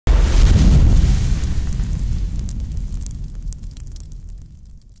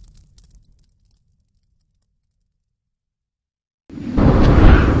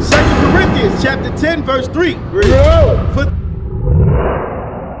chapter 10, verse 3. For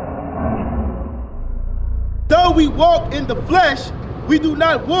though we walk in the flesh, we do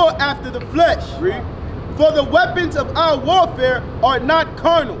not war after the flesh. For the weapons of our warfare are not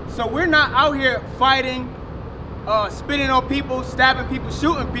carnal. So we're not out here fighting, spitting on people, stabbing people,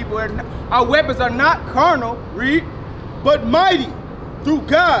 shooting people. Our weapons are not carnal, read, but mighty through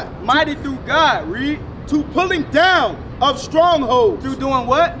God. Mighty through God, read. To pulling down of strongholds. Through doing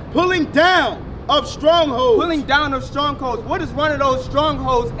what? Pulling down of strongholds. Pulling down of strongholds. What is one of those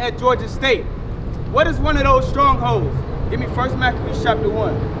strongholds at Georgia State? What is one of those strongholds? Give me 1 Maccabees chapter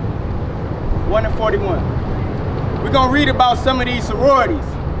 1 and 41. We're gonna read about some of these sororities,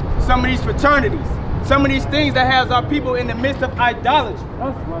 some of these fraternities, some of these things that has our people in the midst of idolatry.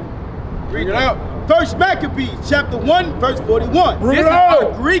 That's right. Read it out. 1 Maccabees chapter 1, verse 41. This is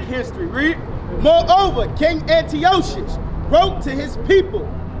our Greek history. Read. Moreover, King Antiochus wrote to his people,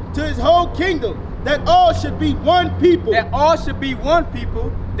 to his whole kingdom, that all should be one people. That all should be one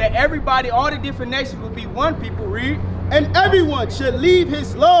people. That everybody, all the different nations will be one people. Read. And everyone should leave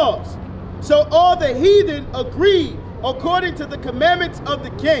his laws. So all the heathen agreed according to the commandments of the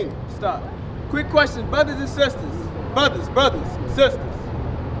king. Stop. Quick question, brothers and sisters. Brothers, sisters.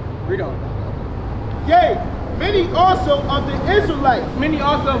 Read on. Yea, many also of the Israelites. Many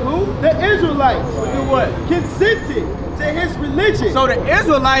also of who? The Israelites. Do what? Consented to his religion. So the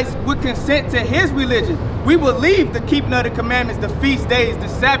Israelites would consent to his religion. We will leave the keeping of the commandments, the feast days, the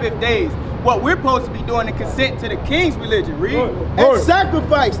Sabbath days. What we're supposed to be doing to consent to the king's religion. Read. And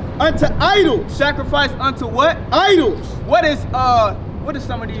sacrifice unto idols. Sacrifice unto what? Idols. What is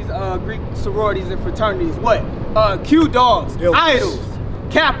some of these Greek sororities and fraternities? What? Q dogs, idols,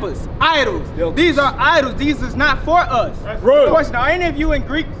 kappas, idols. These are idols. These is not for us. Right. Question: are any of you in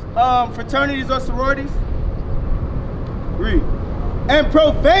Greek fraternities or sororities? Read. And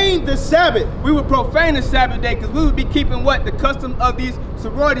profane the Sabbath. We would profane the Sabbath day because we would be keeping what? The custom of these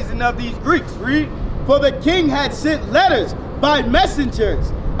sororities and of these Greeks. Read. For the king had sent letters by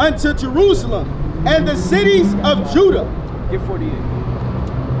messengers unto Jerusalem and the cities of Judah. Get 48.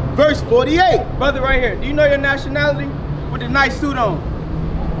 Verse 48. Brother right here, do you know your nationality? With a nice suit on.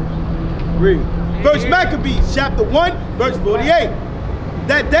 Read. First Maccabees chapter 1, verse 48.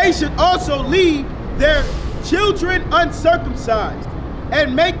 That they should also leave their children uncircumcised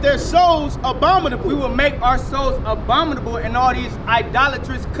and make their souls abominable. We will make our souls abominable in all these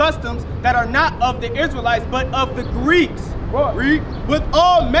idolatrous customs that are not of the Israelites, but of the Greeks. What? Read. With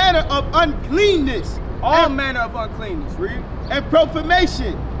all manner of uncleanness. All manner of uncleanness. Read. And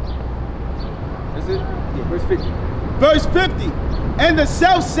profanation. That's it? Yeah, verse 50. Verse 50. And the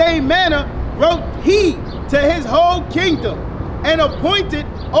self-same manner wrote he to his whole kingdom and appointed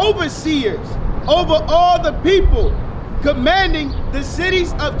overseers over all the people, commanding the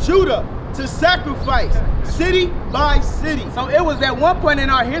cities of Judah to sacrifice city by city. So it was at one point in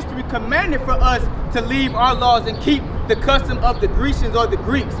our history commanded for us to leave our laws and keep the custom of the Grecians or the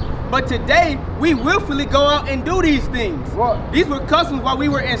Greeks. But today, we willfully go out and do these things. What? These were customs while we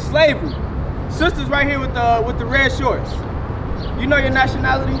were in slavery. Sisters right here with the red shorts. You know your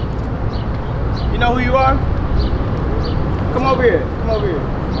nationality? You know who you are? Come over here. Come over here.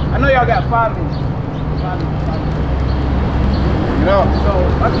 I know y'all got 5 minutes. 5 minutes. 5 minutes. You know. So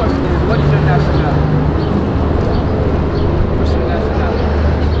my question is, what is your nationality? What's your nationality?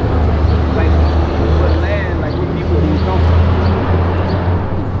 Like, what land, like what people do you come from?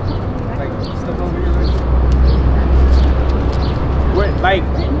 Like stuff over here, like what, like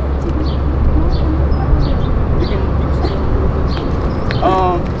you can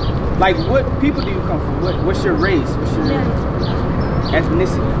like what people do you come from? What's your race? What's your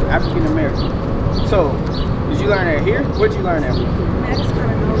ethnicity? African American. So, did you learn that here? Where'd you learn that from? I just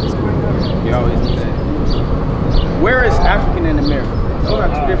kind of know just growing up. You always do that. Where is African and American? Those are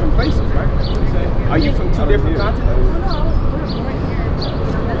 2 different places, right? Are you from 2 different continents?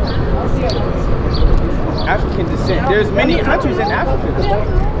 African descent. There's many countries in Africa.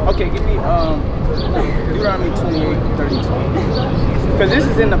 Okay, give me Deuteronomy 28:32. Because this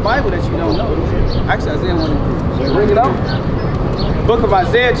is in the Bible that you don't know. Actually, Isaiah 1:3. Bring it up. Book of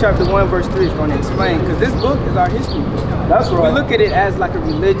Isaiah chapter 1 verse 3 is going to explain, because this book is our history book. That's right. We look at it as like a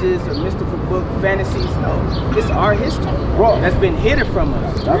religious or mystical book, fantasies. No, it's our history that's been hidden from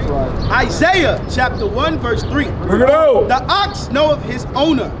us. That's right. Isaiah chapter 1 verse 3. Bring it out. The ox knoweth his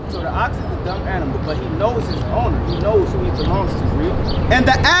owner. So the ox is a dumb animal, but he knows his owner. He knows who he belongs to. Real. And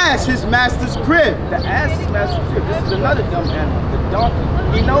the ass his master's crib. The ass is master's crib. This is another dumb animal. The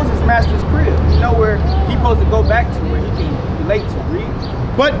donkey. He knows his master's crib. He knows where he's supposed to go back to, where he can relate to.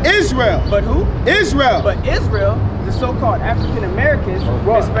 Read. But Israel. But who? Israel. But Israel, the so-called African Americans,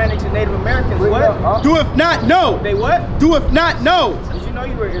 Hispanics, and Native Americans, what? Doeth not know. They what? Doeth not know. Did you know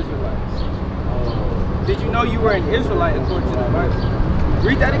you were an Israelite? Did you know you were an Israelite according to the Bible?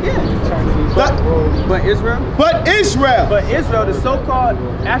 Read that again. But Israel. But Israel. But Israel, the so-called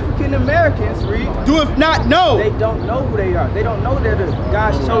African Americans, read. Doeth not know. They don't know who they are. They don't know they're the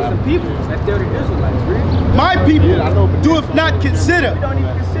God's chosen people. That they're the Israelites. Read. My people doeth not consider. We don't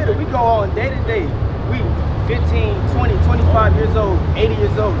even consider. We go on day to day. We 15, 20, 25 years old, 80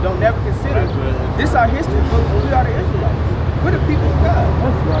 years old. Don't never consider. This our history book, and we are the Israelites. We're the people of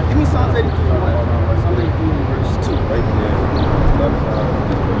God. Give me Psalms 83, 1. Psalms 83, verse 2.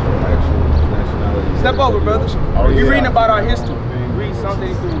 Step over, brother. You're reading about our history. Read Psalms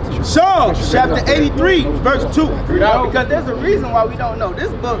 83 and 2. Psalms chapter 83, verse 2. Because there's a reason why we don't know.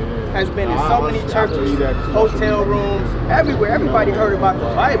 This book has been in so many churches, hotel rooms, everywhere. Everybody heard about the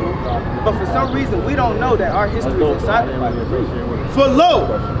Bible, but for some reason we don't know that our history is inside the Bible. For lo,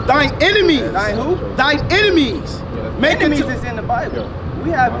 thine enemies. Thine who? Thine enemies. Enemies is in the Bible.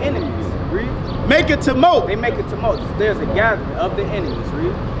 We have enemies. Read. Make a tumult. They make a tumult. There's a gathering of the enemies.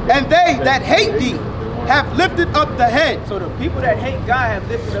 Read. And they that hate thee have lifted up the head. So the people that hate God have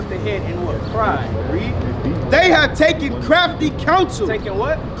lifted up the head in what? Pride. Read. They have taken crafty counsel. Taken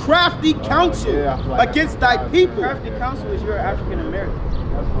what? Crafty counsel against thy people. Crafty counsel is you're African American.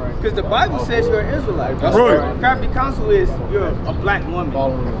 Because the Bible says you're an Israelite. That's right. Crafty counsel is you're a black woman.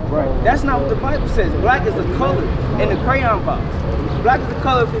 That's not what the Bible says. Black is a color in the crayon box. Black is the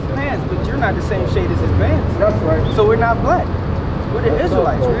color of his pants, but you're not the same shade as his pants. That's right. So we're not black. We're the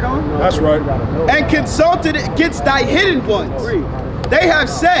Israelites. Read on. That's right. And consulted against thy hidden ones. Read. They have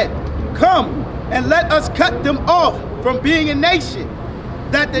said, come and let us cut them off from being a nation,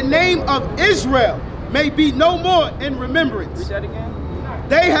 that the name of Israel may be no more in remembrance. Read that again.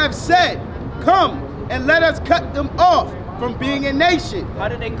 They have said, come and let us cut them off from being a nation. How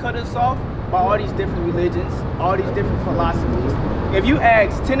did they cut us off? By all these different religions, all these different philosophies. If you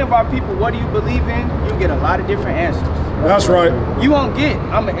ask 10 of our people, what do you believe in? You get a lot of different answers. That's right. You won't get,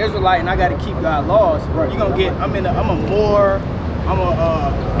 I'm an Israelite and I got to keep God's laws. You're going to get, I'm a Moor, I'm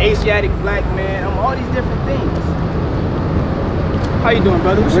a Asiatic black man, I'm all these different things. How you doing,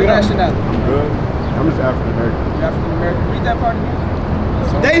 brother? What's your nationality? I'm good. I'm just African American. You're African American. Read that part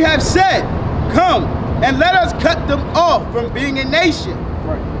again. They have said, come and let us cut them off from being a nation.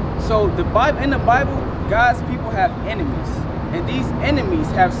 Right. So the Bible, in the Bible, God's people have enemies. And these enemies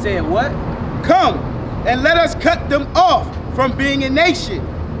have said what? Come and let us cut them off from being a nation.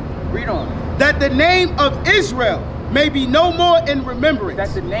 Read on. That the name of Israel may be no more in remembrance.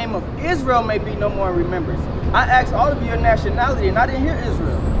 That the name of Israel may be no more in remembrance. I asked all of your nationality and I didn't hear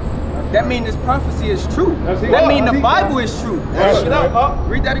Israel. That means this prophecy is true. That means the Bible is true.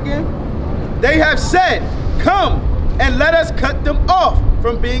 Read that again. They have said, come and let us cut them off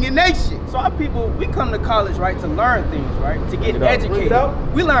from being a nation. So our people, we come to college, right, to learn things, right, to get educated.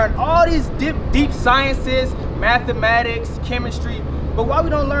 We learn all these deep sciences, mathematics, chemistry, but why we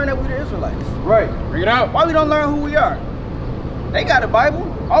don't learn that we're the Israelites? Right. Bring it out. Why we don't learn who we are? They got a Bible.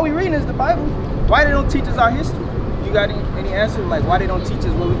 All we reading is the Bible. Why they don't teach us our history? You got any answer? Like why they don't teach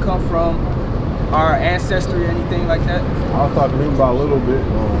us where we come from, our ancestry, or anything like that? I was talking to him about a little bit.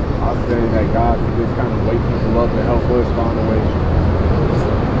 I was saying that God should just kind of wake people up and help us find a way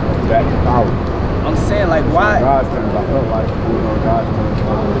back to power. I'm saying like why? God's terms, I felt like we were on God's terms.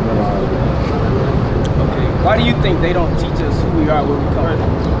 Okay. Why do you think they don't teach us who we are, where we come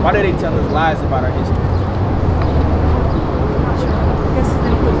from? Why do they tell us lies about our history?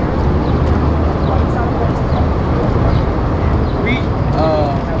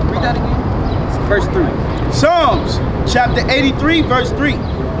 Read that again. Verse 3. Psalms chapter 83, verse 3.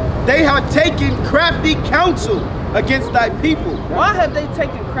 They have taken crafty counsel against thy people. Why have they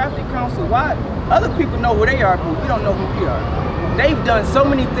taken crafty counsel? Why? Other people know who they are, but we don't know who we are. They've done so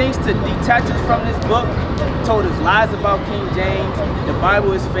many things to detach us from this book, told us lies about King James, the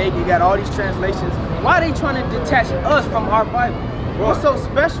Bible is fake, you got all these translations. Why are they trying to detach us from our Bible? What's so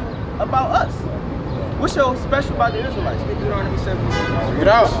special about us? What's so special about the Israelites? Get Deuteronomy 76. Bring it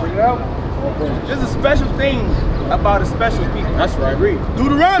out. Bring it out. There's a special thing about a special people. That's right. Read.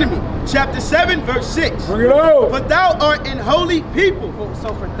 Deuteronomy chapter 7, verse 6. Bring it out. For thou art an holy people.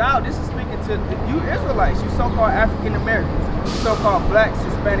 So for thou, this is speaking to you Israelites, you so-called African Americans, you so-called blacks,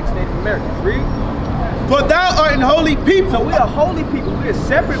 Hispanics, Native Americans. Read. For thou art an holy people. So we are holy people. We are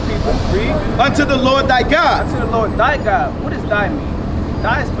separate people. Read. Unto the Lord thy God. Unto the Lord thy God. What does thy mean?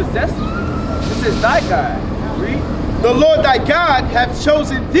 Thy is possessive. It says thy God. Read. The Lord thy God hath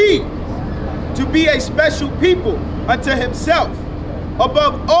chosen thee to be a special people unto himself,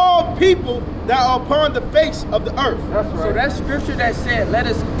 above all people that are upon the face of the earth. That's right. So that scripture that said, let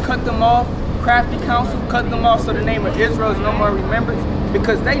us cut them off, crafty counsel, cut them off so the name of Israel is no more remembered,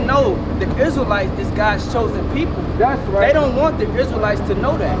 because they know the Israelites is God's chosen people. That's right. They don't want the Israelites to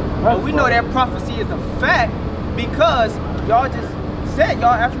know that. But we know that prophecy is a fact because y'all just said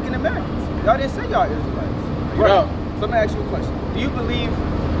y'all African Americans. Y'all didn't say y'all Israelites. Right. So let me ask you a question. Do you believe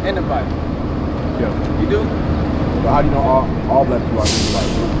in the Bible? Yeah. You do? But how do you know all black people are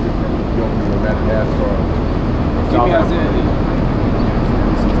Israelites? You don't believe in Madagascar? Give me Isaiah 8.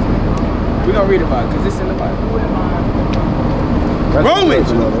 We're going to read about it because it's in the Bible. Romans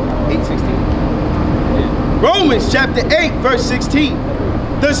 8:16. Yeah. Romans chapter 8 verse 16.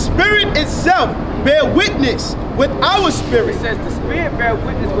 The Spirit itself bear witness with our spirit. It says the Spirit bear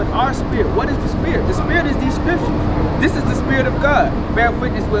witness with our spirit. What is the Spirit? The Spirit is these scriptures. This is the Spirit of God. Bear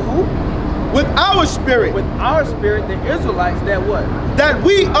witness with who? With our spirit. With our spirit, the Israelites, that what? That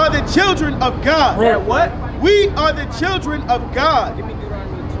we are the children of God. That what? We are the children of God. Give me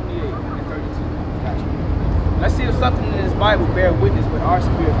Deuteronomy 28 and 32. Gotcha. Let's see if something in this Bible bear witness with our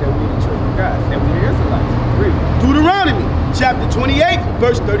spirit that we are the children of God, that we the Israelites. Read. Deuteronomy chapter 28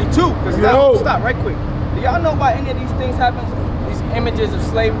 verse 32. Stop right quick. Do y'all know why any of these things happen? These images of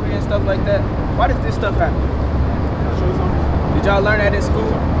slavery and stuff like that? Why does this stuff happen? Did y'all learn that in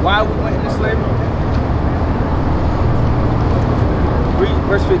school? Why we went into slavery? Read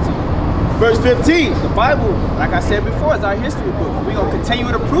verse 15. Verse 15. The Bible, like I said before, is our history book. We're going to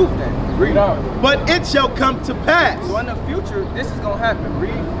continue to prove that. Read. But it shall come to pass. So in the future, this is going to happen.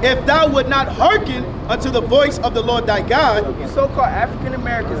 Read. If thou would not hearken unto the voice of the Lord thy God. So you so-called African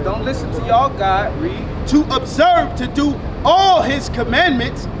Americans don't listen to y'all God. Read. To observe to do all his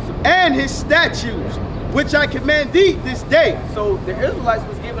commandments and his statutes, which I command thee this day. So the Israelites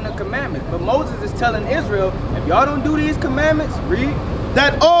was given a commandment, but Moses is telling Israel, if y'all don't do these commandments, read.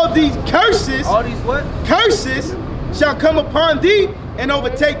 That all these curses, all these what? Curses shall come upon thee and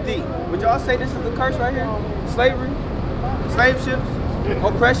overtake thee. Would y'all say this is a curse right here? Slavery, slave ships,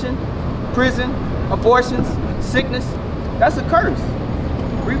 oppression, prison, abortions, sickness. That's a curse.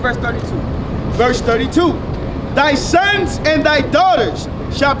 Read verse 32. Verse 32. Thy sons and thy daughters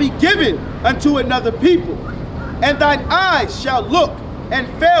shall be given unto another people, and thine eyes shall look and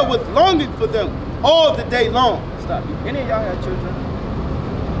fail with longing for them all the day long. Stop. Any of y'all have children?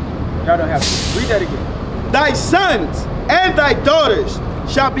 Y'all don't have to. Read that again. Thy sons and thy daughters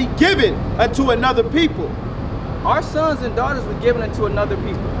shall be given unto another people. Our sons and daughters were given unto another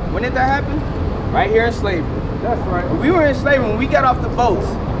people. When did that happen? Right here in slavery. That's right. When we were in slavery, when we got off the boats,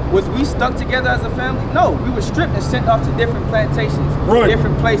 was we stuck together as a family? No, we were stripped and sent off to different plantations,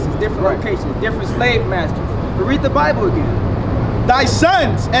 different places, different locations, different slave masters. But read the Bible again. Thy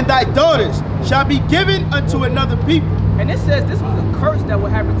sons and thy daughters shall be given unto another people. And it says this was a curse that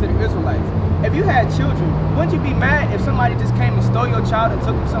would happen to the Israelites. If you had children, wouldn't you be mad if somebody just came and stole your child and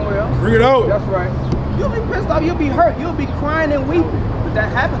took him somewhere else? Bring it out. That's right. You'll be pissed off, you'll be hurt, you'll be crying and weeping. But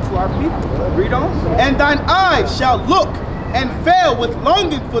that happened to our people. Read on. And thine eyes shall look and fail with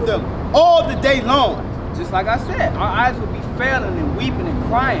longing for them all the day long. Just like I said, our eyes will be failing and weeping and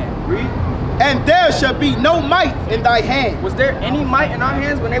crying. Read. And there shall be no might in thy hand. Was there any might in our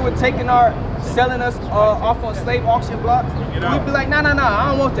hands when they were selling us off on slave auction blocks? We'd be like, nah, I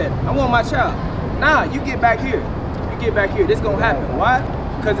don't want that. I want my child. Nah, you get back here. You get back here. This gonna happen. Why?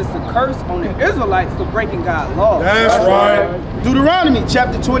 Because it's a curse on the Israelites for breaking God's law. That's right. Deuteronomy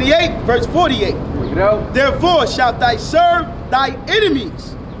chapter 28, verse 48. Therefore shalt thou serve thy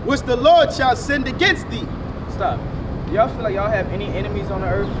enemies, which the Lord shall send against thee. Stop. Do y'all feel like y'all have any enemies on the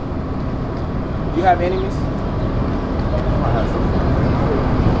earth? You have enemies?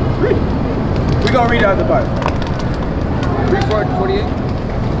 Read it. We're going to read out the Bible. Read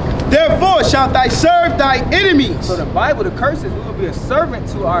 48. Therefore shalt thou serve thy enemies. So the Bible, the curse is we will be a servant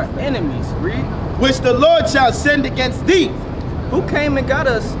to our enemies. Read. Which the Lord shall send against thee. Who came and got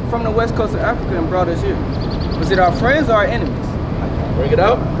us from the west coast of Africa and brought us here? Was it our friends or our enemies? Bring it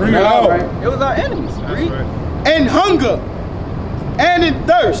out. Bring it out. Right? It was our enemies. Read. Right. And hunger and in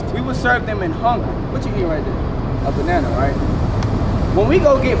thirst. We would serve them in hunger. What you eat right there? A banana, right? When we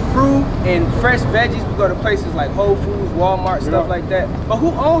go get fruit and fresh veggies, we go to places like Whole Foods, Walmart, stuff like that. But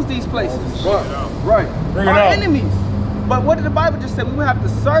who owns these places? Right. Our enemies. But what did the Bible just say? We would have to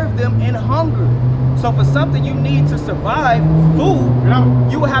serve them in hunger. So for something you need to survive, food,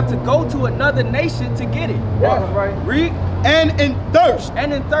 you will have to go to another nation to get it. That's right. Read. And in thirst.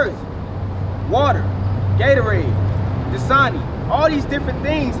 And in thirst. Water, Gatorade, Dasani, all these different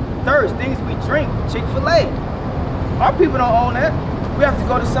things, thirst, things we drink, Chick-fil-A. Our people don't own that. We have to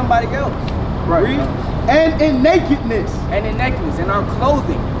go to somebody else. Right. Read. And in nakedness. And in nakedness, in our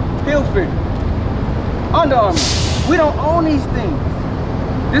clothing, pilfering, Under Armour. We don't own these things.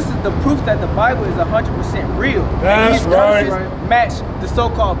 This is the proof that the Bible is 100% real. And these curses match the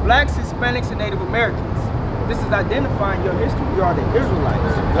so-called blacks, Hispanics, and Native Americans. This is identifying your history. You are the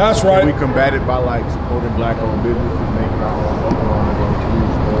Israelites. That's right. We combat it by like supporting black-owned businesses, making our own local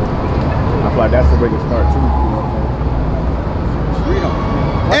I feel like that's the way to start too. You know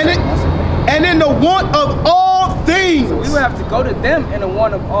what I'm saying? And in the want of all things. So we would have to go to them in the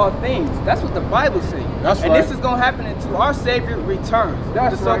want of all things. That's what the Bible says. And this is going to happen until our Savior returns.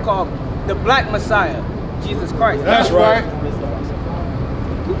 The so-called, the black Messiah, Jesus Christ. That's right.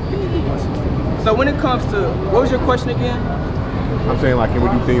 So when it comes to, what was your question again? I'm saying like, can we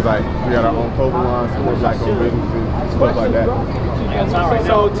do things like, we got our own clothing line, support black-owned businesses, stuff like that.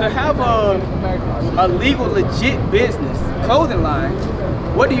 So to have a legal, legit business, clothing line,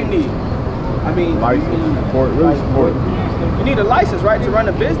 what do you need? I mean, license, support, really support. You need a license, right, to run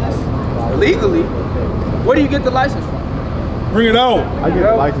a business legally. Where do you get the license from? Bring it out. I get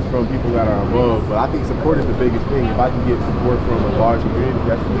a license from people that are above, but I think support is the biggest thing. If I can get support from a large community,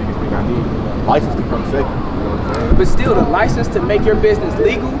 that's the biggest thing I need. License to come second, you know what I'm saying? But still, the license to make your business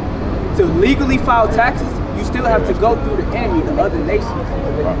legal, to legally file taxes, you still have to go through the enemy, the other nations.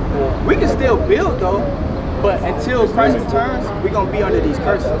 We can still build though, but until Christ returns, we're going to be under these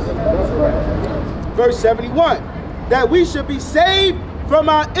curses. Verse 71, that we should be saved from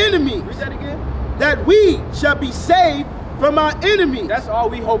our enemies. Read that again. That we shall be saved from our enemies. That's all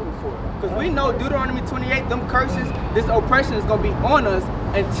we hoping for. Because we know Deuteronomy 28, them curses, this oppression is going to be on us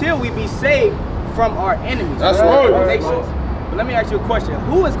until we be saved from our enemies. That's right. Nations. But let me ask you a question.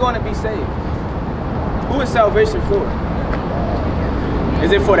 Who is going to be saved? Who is salvation for?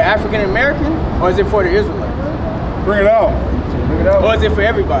 Is it for the African American or is it for the Israelites? Bring it out. Bring it out. Or is it for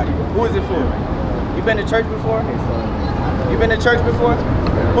everybody? Who is it for? You been to church before? You been to church before?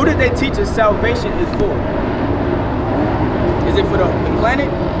 Who did they teach us salvation is for? Is it for the planet?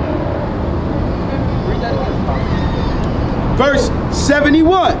 Read that again. Verse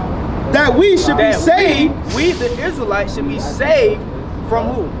 71, that we should be saved. We the Israelites should be saved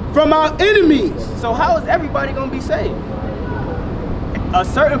from who? From our enemies. So how is everybody going to be saved? A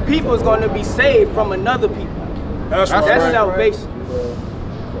certain people is going to be saved from another people. That's salvation.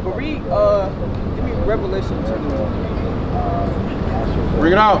 But read, give me Revelation 21.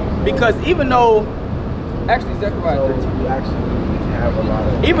 Bring it out. Because even though, actually Zechariah 13.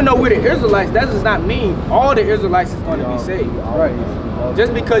 Even though we're the Israelites, that does not mean all the Israelites is going to be saved. Right.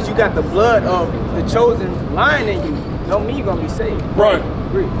 Just because you got the blood of the chosen line in you, don't mean you're going to be saved. Right.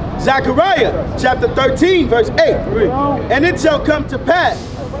 Zechariah chapter 13 verse 8. And it shall come to pass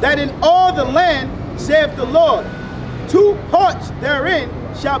that in all the land, saith the Lord, 2 parts therein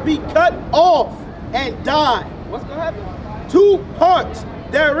shall be cut off and die. What's going to happen? 2 parts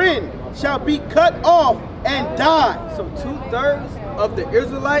therein shall be cut off and die. So 2/3 of the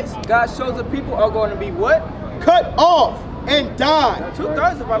Israelites, God's chosen people, are going to be what? Cut off and die.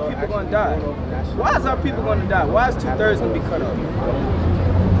 2/3 of our people are going to die. Why is our people going to die? Why is 2/3 going to be cut off?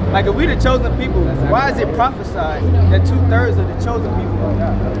 Like if we the chosen people, why is it prophesied that 2/3 of the chosen people are going to die?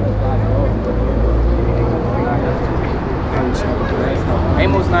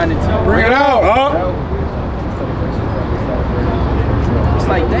 Amos 9 and 10. Bring it out, huh? It's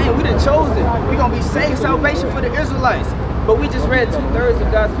like, dang, we the chosen. We gonna be saved, salvation for the Israelites. But we just read 2/3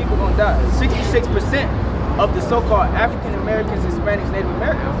 of God's people gonna die. 66% of the so-called African Americans, Hispanics, Native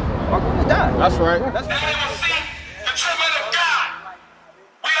Americans are gonna die. That's right. That's the treatment of God.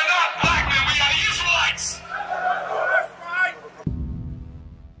 We are not black men, we are Israelites. That's right.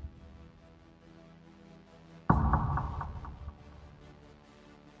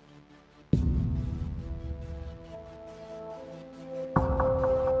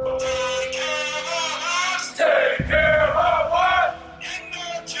 Take care of us. And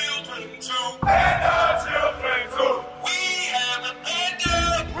our children too. And our children too. We have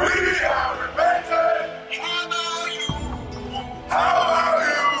repented. How about you? How about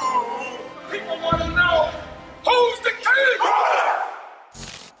you? People want to know who's the king.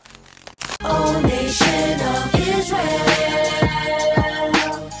 Oh, nation of Israel,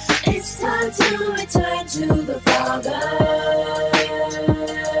 it's time to return to the Father.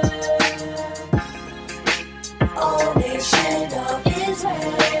 Oh, nation of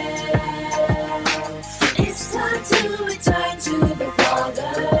Israel, it's time to return to the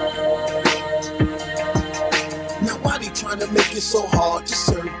Father. Now why they trying to make it so hard to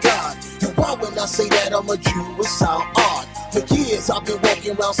serve God? And why when I say that I'm a Jew, it sound odd? For years I've been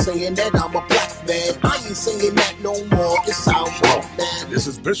walking around saying that I'm a black man. I ain't saying that no more, it's how I'm walk, man. This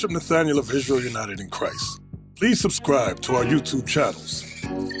is Bishop Nathaniel of Israel United in Christ. Please subscribe to our YouTube channels.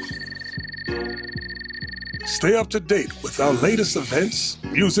 Stay up to date with our latest events,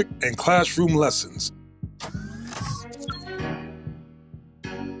 music, and classroom lessons.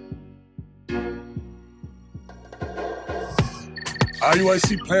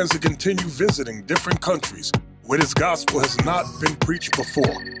 IUIC plans to continue visiting different countries where this gospel has not been preached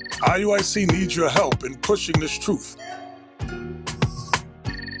before. IUIC needs your help in pushing this truth.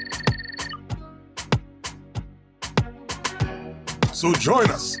 So join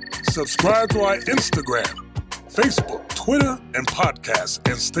us. Subscribe to our Instagram, Facebook, Twitter, and podcasts,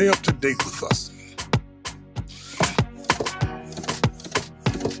 and stay up to date with us.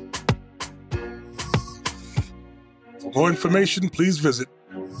 For more information, please visit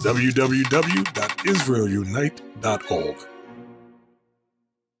www.israelunite.org.